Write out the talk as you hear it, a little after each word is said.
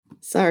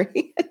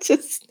Sorry. I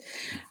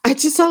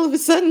just all of a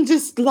sudden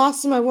just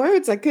lost my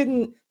words. I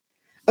couldn't.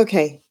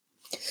 Okay.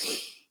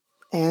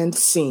 And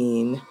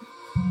scene.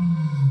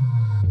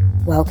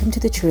 Welcome to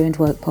the True and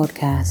Woke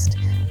podcast.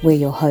 We're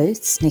your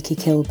hosts, Nikki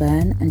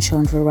Kilburn and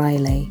Chandra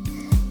Riley.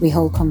 We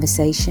hold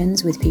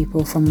conversations with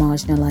people from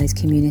marginalised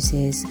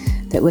communities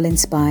that will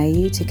inspire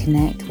you to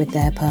connect with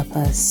their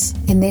purpose.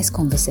 In this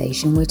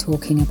conversation, we're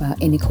talking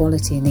about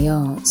inequality in the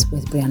arts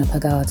with Brianna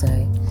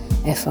Pagado,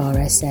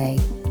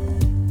 FRSA.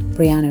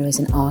 Brianna is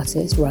an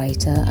artist,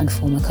 writer and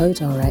former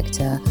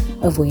co-director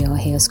of We Are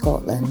Here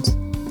Scotland,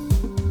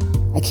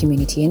 a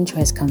community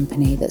interest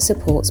company that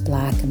supports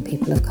Black and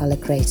people of colour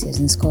creatives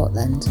in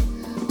Scotland.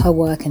 Her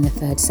work in the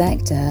third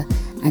sector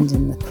and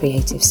in the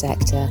creative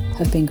sector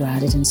have been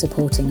grounded in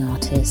supporting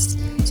artists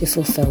to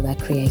fulfil their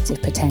creative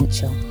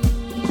potential.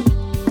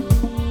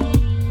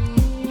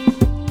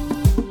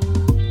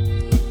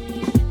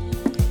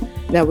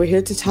 Now we're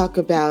here to talk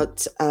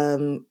about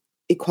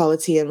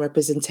equality and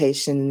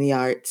representation in the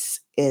arts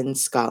in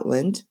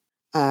Scotland.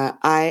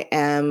 I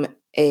am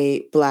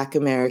a Black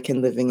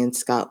American living in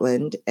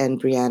Scotland,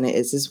 and Brianna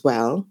is as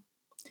well.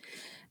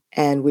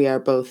 And we are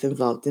both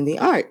involved in the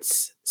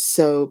arts.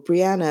 So,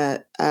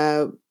 Brianna,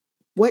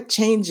 what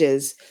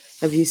changes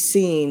have you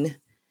seen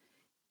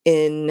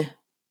in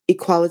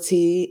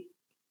equality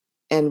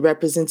and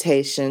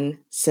representation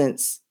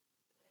since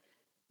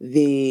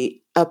the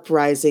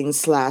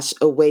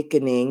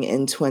uprising/awakening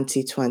in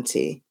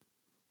 2020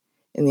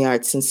 in the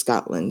arts in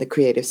Scotland, the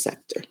creative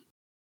sector?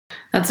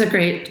 That's a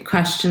great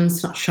question,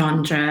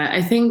 Chandra.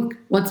 I think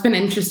what's been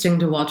interesting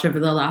to watch over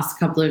the last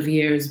couple of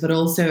years, but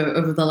also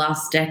over the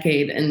last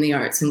decade in the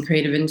arts and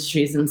creative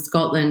industries in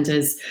Scotland,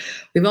 is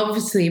we've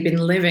obviously been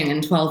living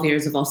in 12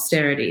 years of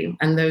austerity,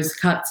 and those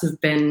cuts have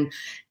been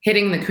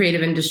hitting the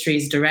creative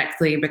industries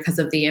directly because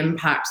of the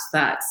impact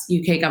that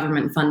UK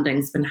government funding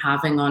has been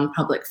having on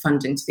public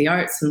funding to the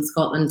arts in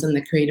Scotland and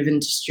the creative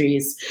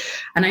industries.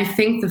 And I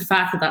think the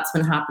fact that that's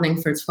been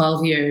happening for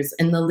 12 years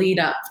in the lead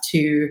up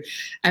to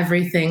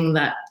everything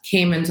that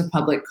came into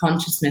public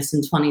consciousness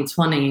in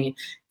 2020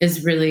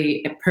 is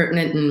really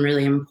pertinent and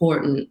really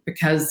important,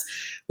 because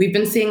we've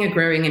been seeing a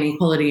growing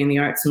inequality in the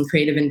arts and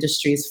creative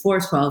industries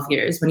for 12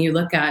 years. When you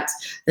look at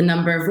the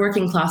number of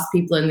working class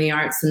people in the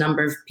arts, the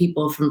number of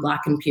people from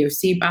Black and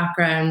POC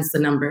backgrounds, the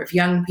number of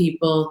young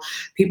people,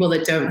 people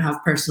that don't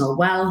have personal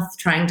wealth,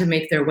 trying to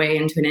make their way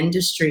into an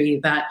industry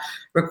that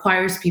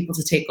requires people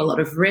to take a lot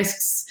of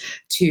risks,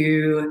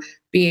 to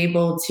be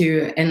able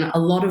to, in a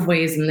lot of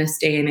ways in this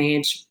day and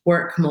age,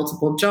 work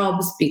multiple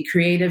jobs, be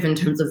creative in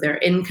terms of their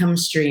income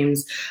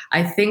streams.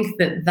 I think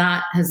that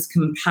that has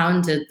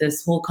compounded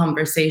this whole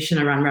conversation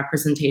around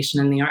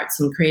representation in the arts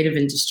and creative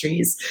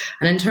industries.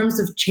 And in terms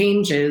of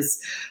changes,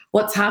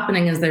 what's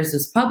happening is there's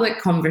this public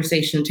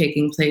conversation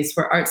taking place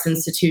where arts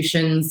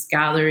institutions,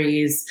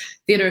 galleries,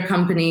 theatre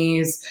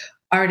companies,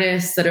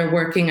 artists that are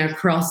working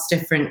across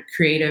different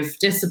creative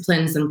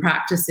disciplines and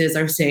practices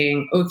are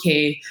saying,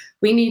 okay,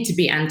 we need to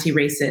be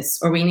anti-racist,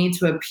 or we need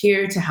to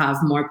appear to have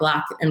more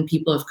Black and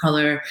people of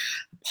colour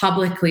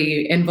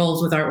publicly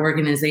involved with our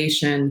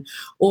organization,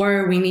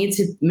 or we need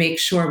to make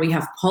sure we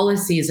have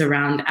policies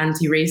around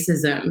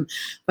anti-racism.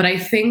 But I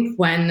think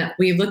when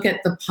we look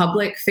at the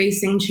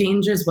public-facing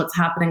changes, what's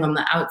happening on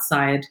the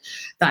outside,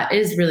 that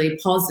is really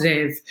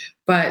positive.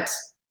 But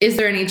is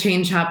there any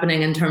change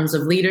happening in terms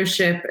of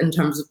leadership, in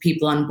terms of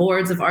people on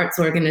boards of arts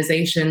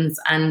organizations?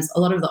 And a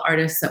lot of the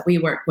artists that we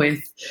work with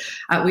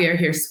at We Are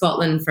Here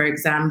Scotland, for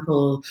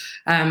example,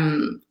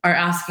 are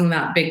asking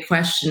that big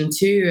question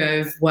too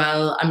of,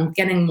 well, I'm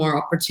getting more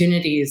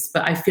opportunities,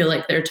 but I feel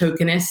like they're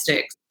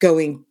tokenistic.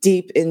 Going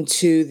deep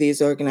into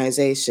these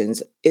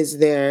organizations, is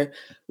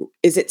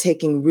it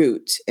taking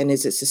root, and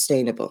is it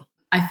sustainable?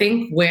 I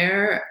think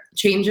where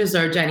changes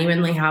are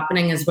genuinely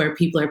happening is where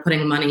people are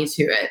putting money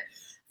to it.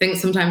 I think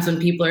sometimes when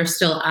people are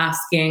still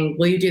asking,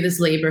 will you do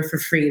this labor for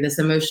free, this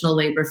emotional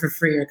labor for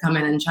free, or come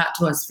in and chat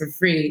to us for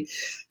free,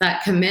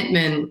 that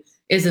commitment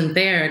isn't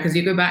there, because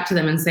you go back to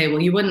them and say, well,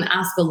 you wouldn't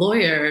ask a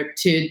lawyer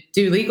to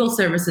do legal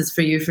services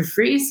for you for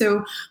free,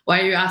 so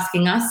why are you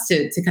asking us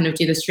to kind of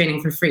do this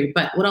training for free?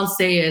 But what I'll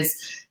say is,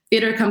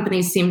 theatre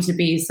companies seem to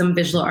be some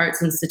visual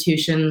arts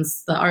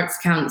institutions, the Arts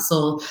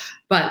Council,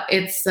 but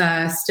it's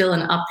still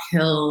an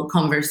uphill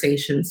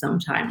conversation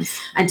sometimes.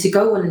 And to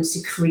go on and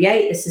to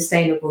create the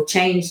sustainable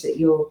change that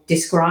you're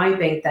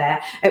describing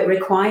there, it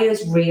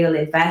requires real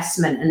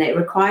investment, and it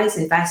requires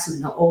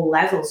investment at all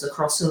levels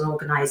across an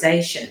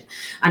organisation.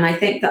 And I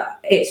think that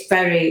it's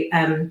very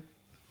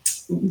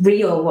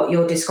real what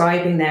you're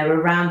describing there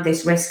around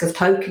this risk of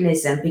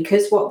tokenism,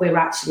 because what we're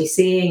actually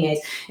seeing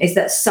is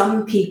that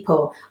some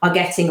people are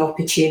getting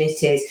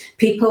opportunities,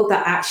 people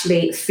that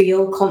actually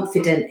feel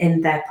confident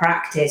in their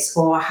practice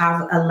or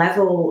have a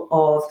level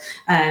of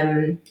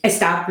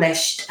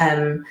established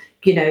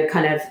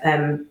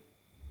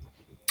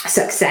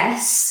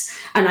success.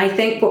 And I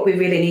think what we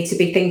really need to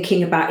be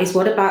thinking about is,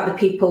 what about the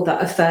people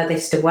that are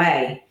furthest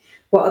away?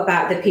 What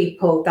about the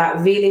people that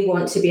really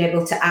want to be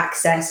able to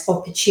access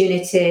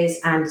opportunities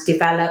and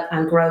develop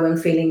and grow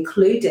and feel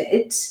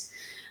included?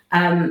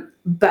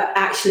 but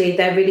actually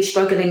they're really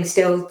struggling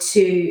still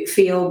to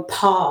feel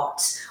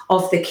part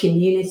of the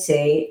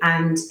community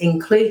and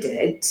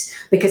included,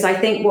 because I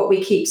think what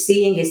we keep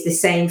seeing is the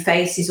same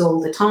faces all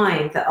the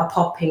time that are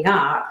popping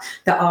up,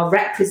 that are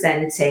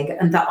representing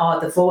and that are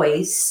the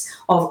voice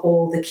of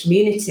all the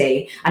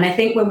community. And I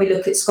think when we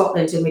look at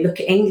Scotland and we look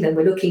at England,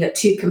 we're looking at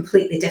two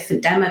completely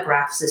different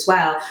demographics as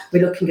well.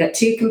 We're looking at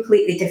two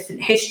completely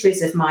different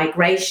histories of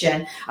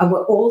migration, and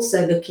we're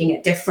also looking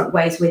at different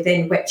ways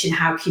within which and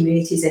how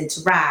communities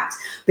interact.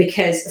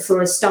 Because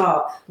for a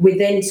start,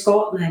 within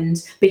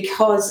Scotland,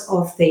 because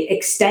of the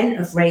extent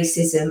of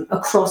racism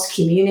across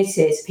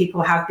communities,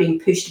 people have been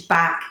pushed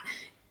back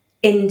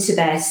into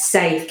their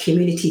safe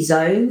community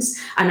zones.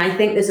 And I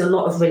think there's a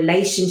lot of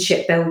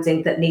relationship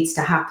building that needs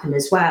to happen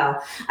as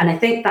well. And I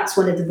think that's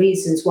one of the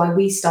reasons why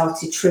we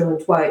started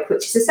Truant Woke,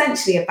 which is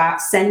essentially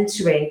about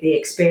centering the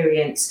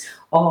experience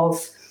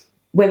of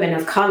women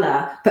of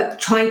colour, but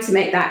trying to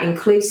make that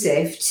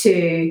inclusive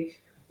to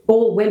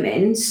all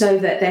women, so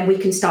that then we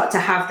can start to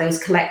have those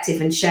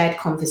collective and shared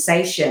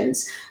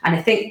conversations. And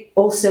I think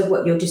also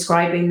what you're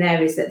describing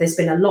there is that there's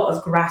been a lot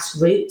of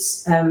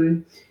grassroots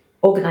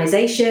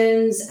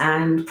organizations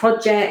and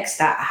projects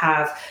that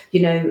have,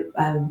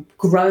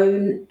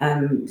 grown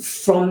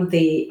from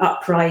the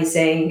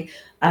uprising,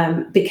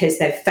 because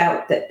they've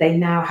felt that they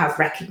now have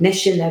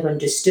recognition, they're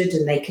understood,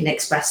 and they can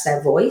express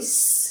their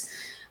voice.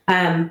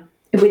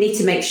 We need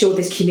to make sure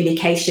there's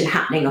communication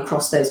happening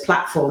across those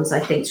platforms. I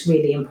think is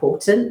really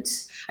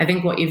important. I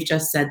think what you've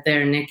just said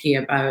there, Nikki,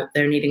 about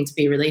there needing to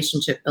be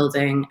relationship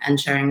building and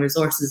sharing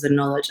resources and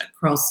knowledge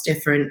across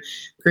different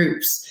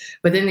groups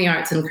within the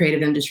arts and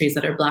creative industries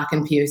that are Black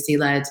and POC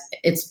led,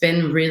 it's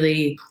been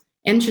really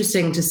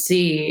interesting to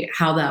see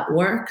how that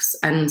works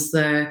and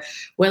the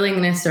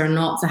willingness or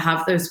not to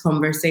have those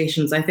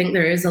conversations. I think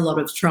there is a lot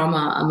of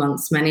trauma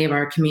amongst many of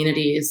our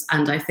communities.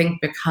 And I think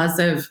because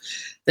of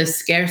the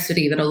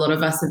scarcity that a lot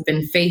of us have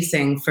been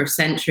facing for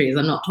centuries,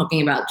 I'm not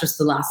talking about just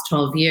the last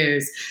 12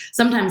 years,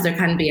 sometimes there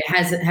can be a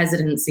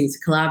hesitancy to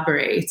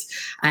collaborate.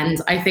 And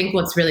I think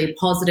what's really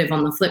positive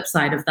on the flip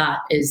side of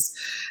that is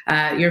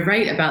you're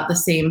right about the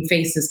same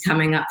faces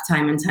coming up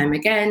time and time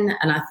again.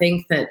 And I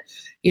think that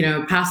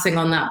passing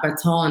on that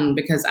baton,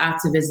 because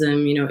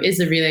activism, is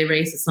a relay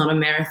race. It's not a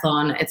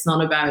marathon. It's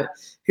not about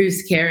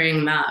who's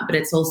carrying that, but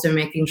it's also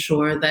making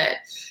sure that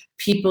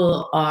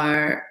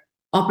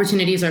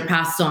opportunities are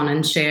passed on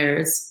and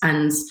shared.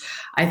 And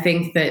I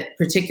think that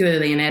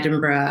particularly in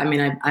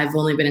Edinburgh, I've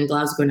only been in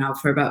Glasgow now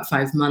for about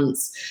 5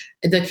 months.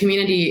 The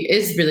community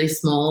is really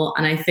small.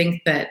 And I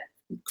think that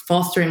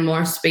fostering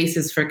more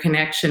spaces for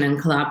connection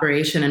and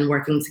collaboration and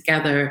working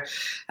together,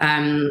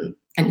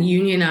 and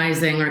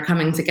unionizing or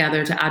coming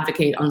together to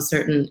advocate on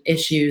certain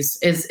issues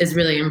is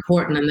really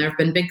important. And there have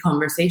been big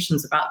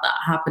conversations about that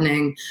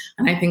happening.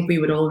 And I think we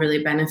would all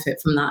really benefit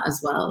from that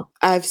as well.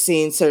 I've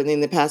seen certainly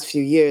in the past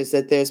few years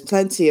that there's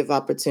plenty of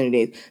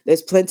opportunities.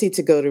 There's plenty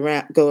to go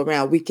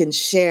around. We can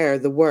share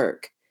the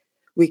work.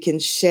 We can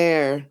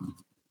share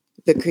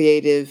the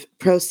creative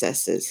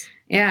processes.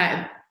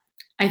 Yeah.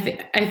 I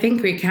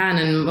think we can.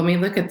 And when we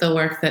look at the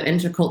work that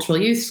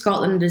Intercultural Youth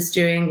Scotland is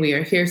doing, We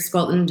Are Here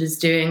Scotland is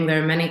doing,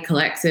 there are many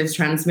collectives,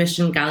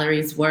 transmission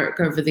galleries work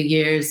over the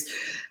years.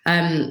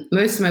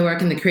 Most of my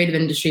work in the creative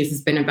industries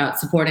has been about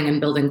supporting and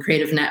building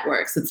creative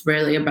networks. It's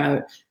really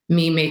about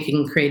me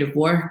making creative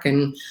work.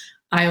 And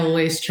I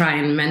always try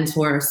and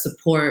mentor,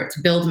 support,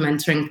 build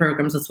mentoring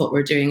programs. That's what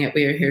we're doing at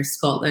We Are Here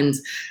Scotland,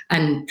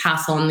 and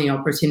pass on the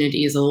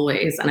opportunities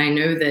always. And I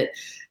know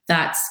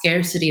that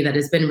scarcity that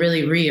has been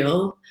really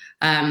real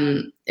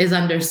is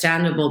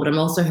understandable, but I'm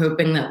also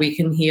hoping that we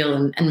can heal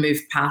and move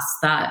past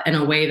that in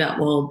a way that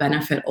will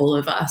benefit all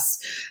of us.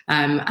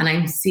 And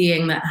I'm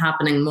seeing that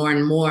happening more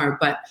and more.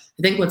 But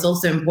I think what's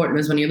also important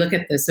is when you look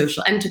at the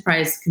social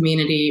enterprise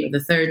community or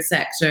the third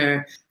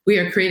sector, we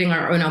are creating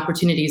our own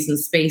opportunities and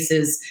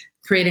spaces,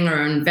 creating our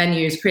own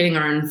venues, creating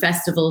our own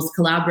festivals,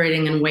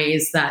 collaborating in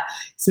ways that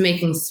is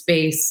making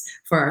space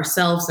for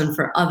ourselves and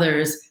for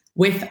others,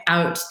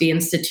 without the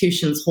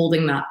institutions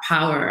holding that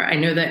power. I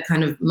know that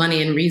kind of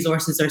money and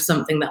resources are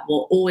something that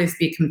we'll always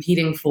be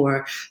competing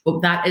for,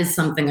 but that is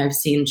something I've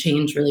seen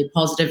change really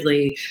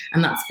positively.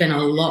 And that's been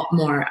a lot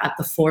more at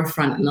the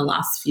forefront in the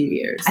last few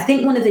years. I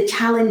think one of the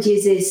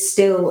challenges is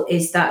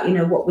that,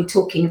 what we're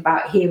talking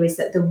about here is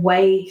that the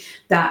way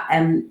that,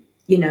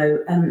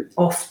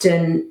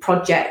 often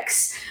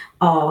projects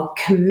are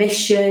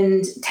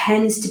commissioned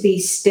tends to be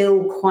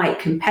still quite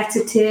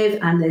competitive,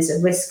 and there's a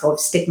risk of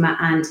stigma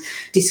and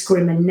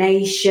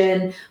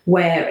discrimination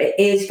where it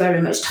is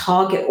very much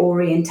target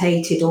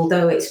orientated,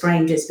 although it's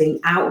framed as being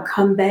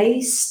outcome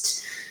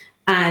based.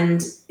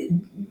 And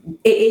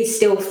it is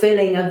still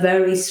filling a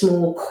very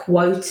small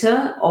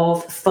quota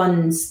of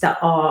funds that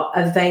are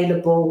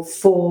available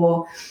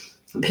for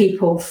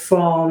people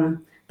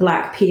from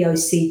Black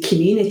POC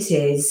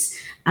communities.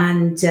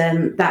 And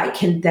that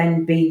can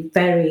then be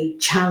very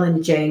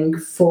challenging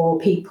for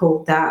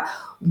people that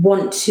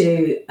want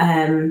to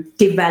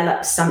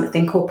develop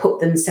something or put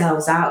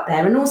themselves out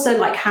there. And also,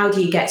 like, how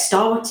do you get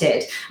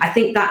started? I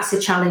think that's a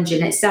challenge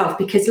in itself,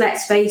 because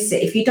let's face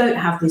it, if you don't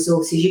have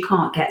resources, you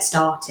can't get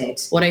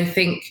started. What I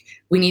think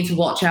we need to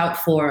watch out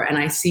for, and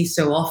I see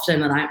so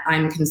often and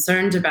I'm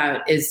concerned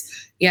about, is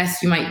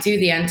yes, you might do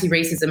the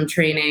anti-racism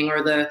training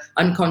or the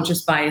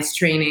unconscious bias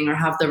training or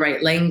have the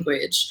right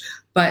language,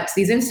 but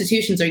these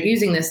institutions are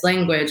using this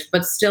language,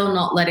 but still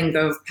not letting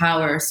go of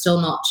power,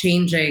 still not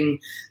changing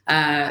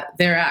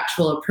their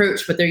actual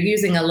approach, but they're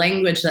using a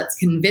language that's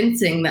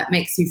convincing, that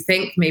makes you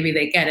think maybe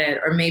they get it,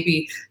 or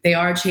maybe they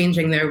are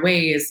changing their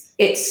ways.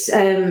 It's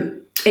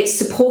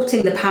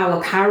supporting the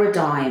power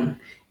paradigm.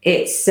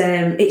 It's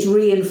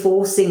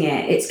reinforcing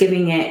it. It's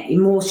giving it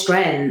more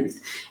strength.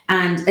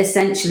 And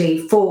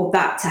essentially, for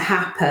that to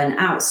happen,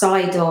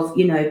 outside of,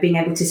 being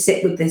able to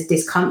sit with this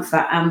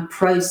discomfort and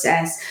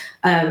process,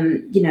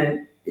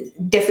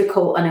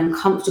 difficult and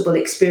uncomfortable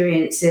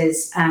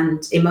experiences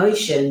and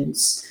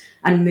emotions,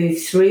 and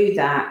move through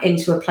that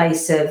into a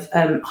place of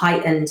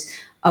heightened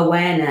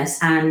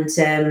awareness and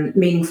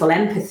meaningful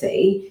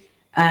empathy,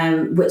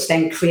 which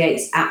then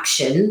creates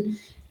action.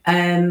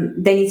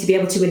 They need to be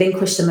able to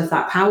relinquish some of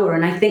that power.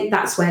 And I think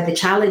that's where the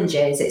challenge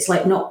is. It's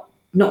like not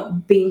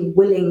being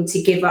willing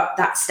to give up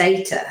that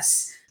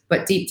status.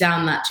 But deep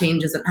down, that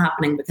change isn't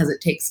happening because it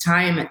takes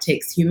time, it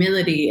takes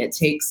humility, it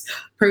takes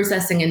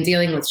processing and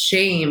dealing with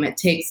shame, it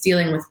takes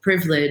dealing with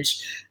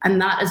privilege. And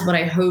that is what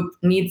I hope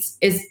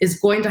is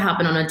going to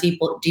happen on a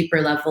deeper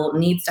level,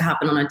 needs to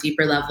happen on a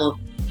deeper level.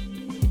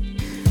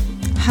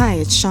 Hi,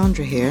 it's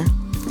Chandra here.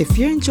 If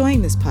you're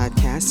enjoying this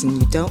podcast and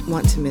you don't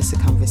want to miss a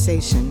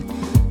conversation,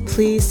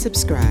 please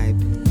subscribe.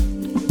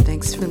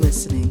 Thanks for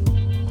listening.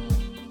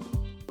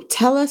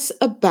 Tell us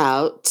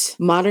about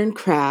Modern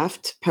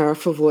Craft,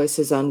 Powerful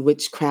Voices on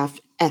Witchcraft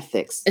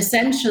Ethics.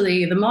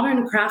 Essentially, The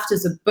Modern Craft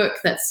is a book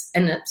that's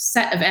in a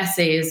set of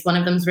essays. One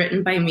of them's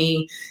written by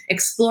me,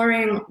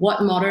 exploring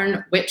what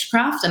modern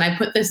witchcraft, and I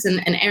put this in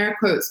air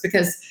quotes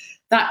because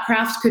that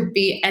craft could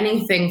be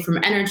anything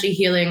from energy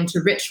healing to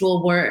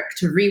ritual work,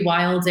 to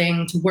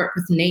rewilding, to work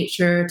with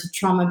nature, to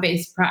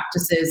trauma-based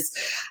practices.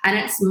 And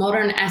it's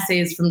modern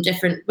essays from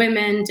different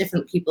women,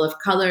 different people of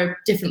color,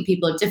 different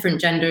people of different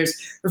genders,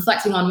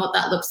 reflecting on what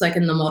that looks like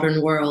in the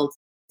modern world.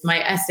 My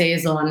essay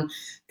is on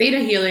theta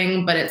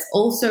healing, but it's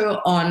also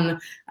on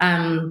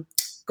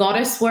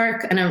goddess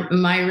work and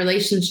my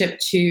relationship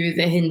to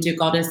the Hindu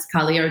goddess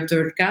Kali or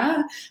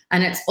Durga.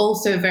 And it's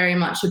also very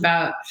much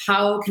about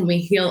how can we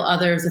heal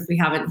others if we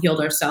haven't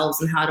healed ourselves,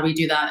 and how do we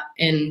do that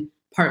in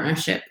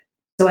partnership.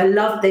 So I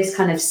love this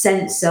kind of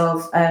sense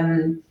of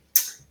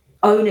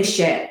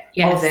ownership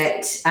of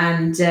it,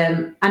 and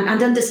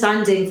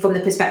understanding from the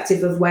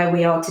perspective of where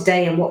we are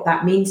today and what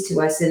that means to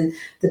us, and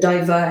the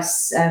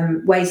diverse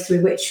ways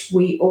through which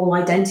we all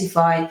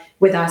identify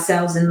with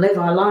ourselves and live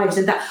our lives.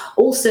 And that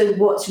also,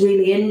 what's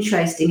really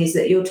interesting is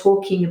that you're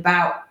talking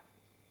about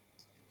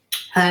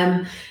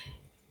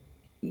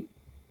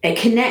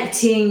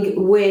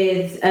connecting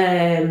with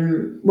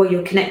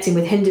you're connecting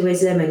with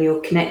Hinduism, and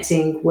you're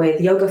connecting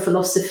with yoga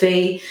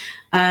philosophy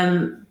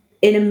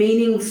in a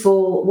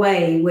meaningful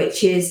way,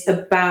 which is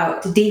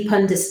about deep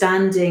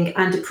understanding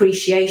and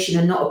appreciation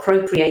and not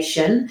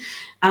appropriation.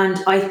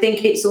 And I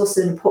think it's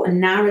also an important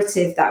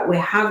narrative that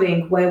we're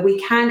having, where we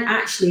can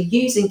actually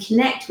use and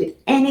connect with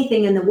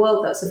anything in the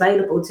world that's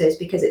available to us,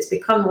 because it's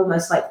become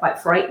almost like quite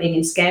frightening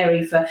and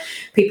scary for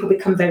people.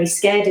 Become very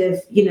scared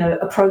of,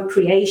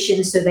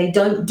 appropriation, so they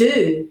don't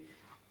do.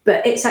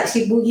 But it's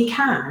actually, well,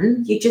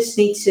 you just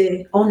need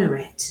to honor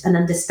it and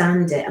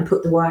understand it and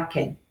put the work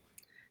in.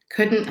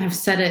 Couldn't have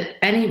said it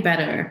any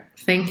better.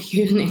 Thank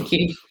you,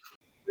 Nikki.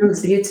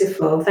 That's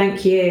beautiful.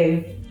 Thank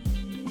you.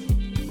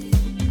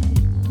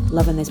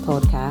 Loving this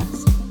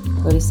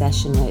podcast? Go to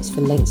session notes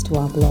for links to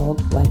our blog,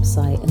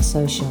 website, and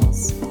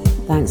socials.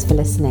 Thanks for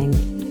listening.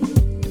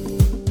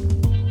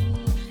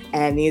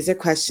 And these are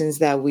questions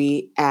that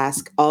we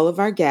ask all of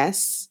our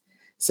guests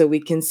so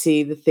we can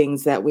see the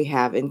things that we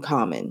have in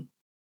common.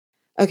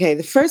 Okay,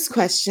 the first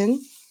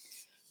question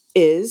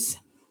is,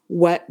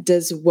 what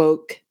does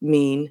woke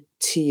mean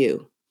to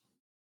you?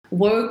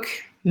 Woke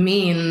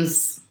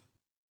means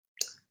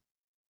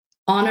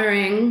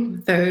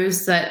honoring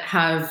those that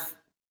have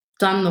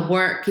done the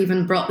work,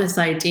 even brought this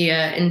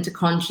idea into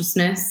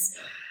consciousness,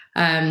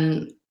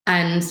 and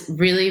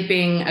really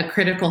being a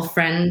critical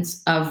friend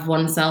of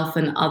oneself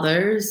and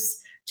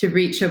others to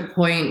reach a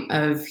point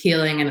of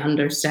healing and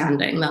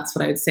understanding. That's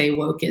what I would say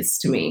woke is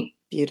to me.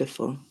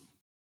 Beautiful.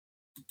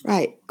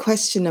 Right.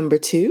 Question number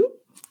 2.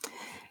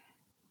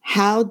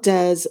 How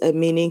does a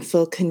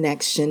meaningful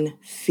connection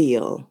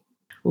feel?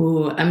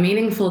 Ooh, a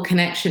meaningful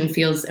connection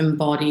feels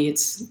embodied.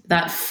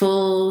 That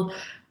full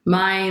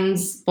mind,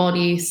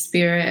 body,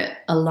 spirit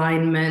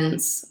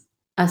alignment,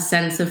 a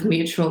sense of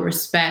mutual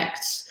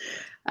respect,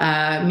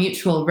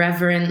 mutual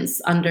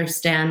reverence,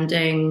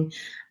 understanding,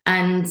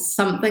 and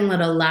something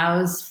that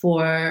allows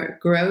for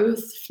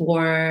growth,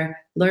 for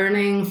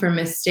learning, for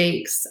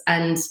mistakes,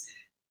 and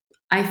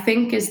I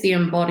think, is the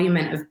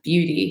embodiment of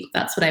beauty.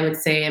 That's what I would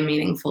say a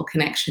meaningful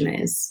connection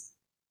is.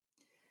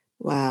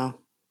 Wow.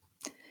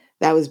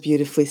 That was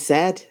beautifully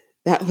said.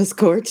 That was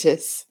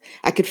gorgeous.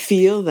 I could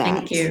feel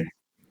that. Thank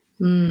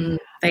you.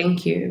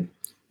 Thank you.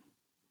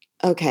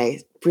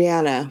 Okay,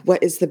 Brianna,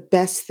 what is the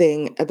best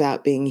thing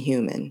about being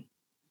human?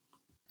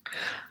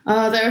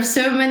 There are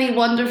so many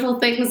wonderful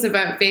things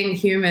about being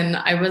human.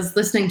 I was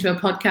listening to a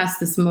podcast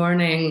this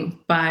morning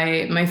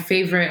by my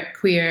favorite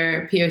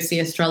queer POC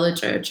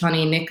astrologer,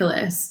 Chani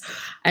Nicholas,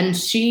 and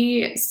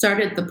she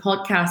started the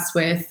podcast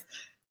with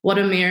what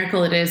a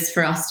miracle it is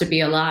for us to be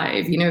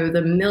alive. You know,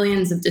 the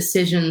millions of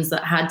decisions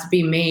that had to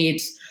be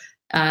made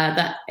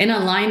that in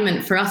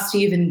alignment for us to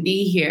even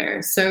be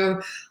here.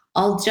 So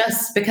I'll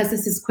just, because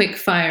this is quick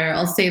fire,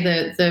 I'll say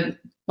the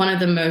one of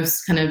the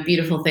most kind of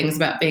beautiful things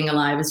about being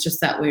alive is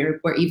just that we're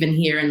even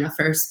here in the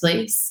first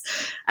place,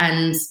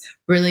 and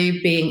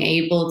really being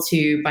able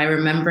to, by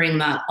remembering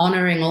that,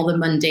 honoring all the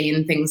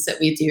mundane things that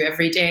we do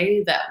every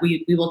day that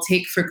we will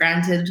take for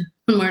granted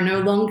when we're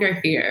no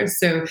longer here.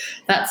 So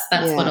that's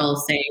what I'll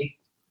say.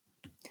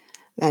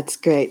 That's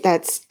great.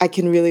 I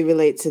can really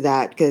relate to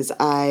that, because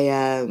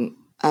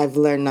I've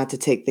learned not to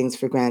take things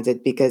for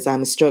granted because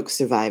I'm a stroke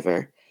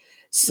survivor.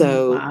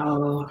 So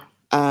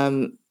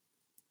wow.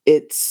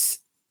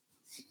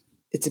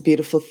 It's a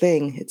beautiful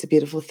thing. It's a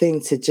beautiful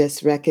thing to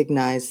just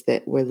recognize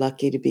that we're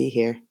lucky to be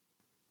here.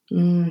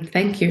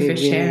 Thank you for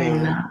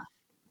sharing that.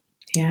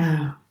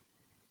 Yeah.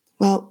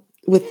 Well,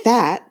 with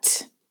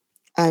that,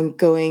 I'm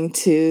going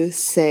to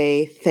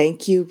say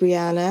thank you,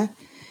 Brianna.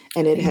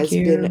 And it has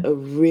been a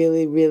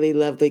really, really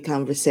lovely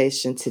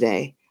conversation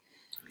today.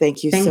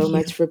 Thank you so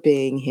much for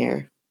being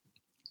here.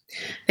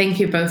 Thank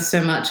you both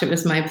so much. It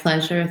was my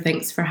pleasure.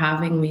 Thanks for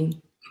having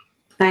me.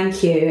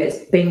 Thank you.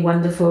 It's been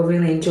wonderful.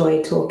 Really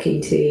enjoyed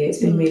talking to you. It's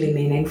been really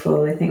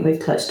meaningful. I think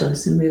we've touched on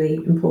some really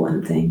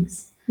important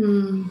things.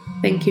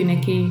 Thank you,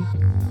 Nikki.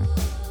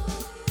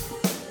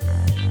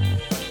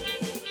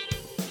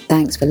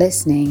 Thanks for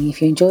listening. If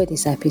you enjoyed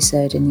this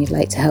episode and you'd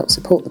like to help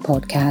support the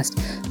podcast,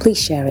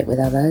 please share it with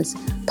others,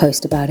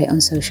 post about it on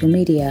social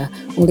media,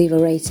 or leave a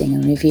rating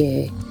and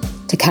review.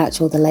 To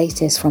catch all the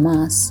latest from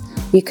us,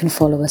 you can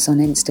follow us on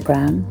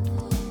Instagram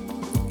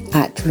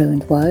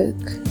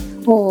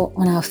 @TrueandWoke, or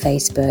on our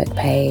Facebook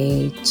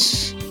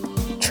page,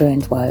 True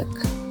and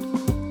Woke.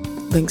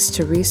 Links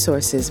to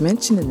resources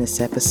mentioned in this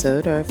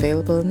episode are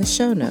available in the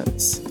show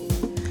notes.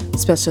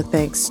 Special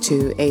thanks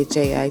to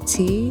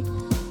AJIT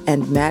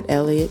and Matt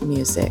Elliott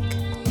Music.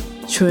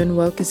 True and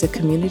Woke is a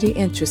community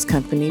interest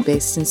company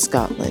based in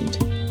Scotland.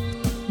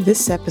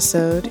 This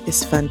episode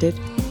is funded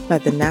by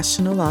the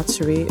National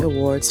Lottery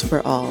Awards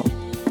for All.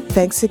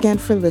 Thanks again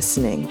for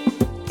listening,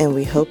 and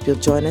we hope you'll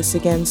join us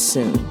again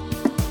soon.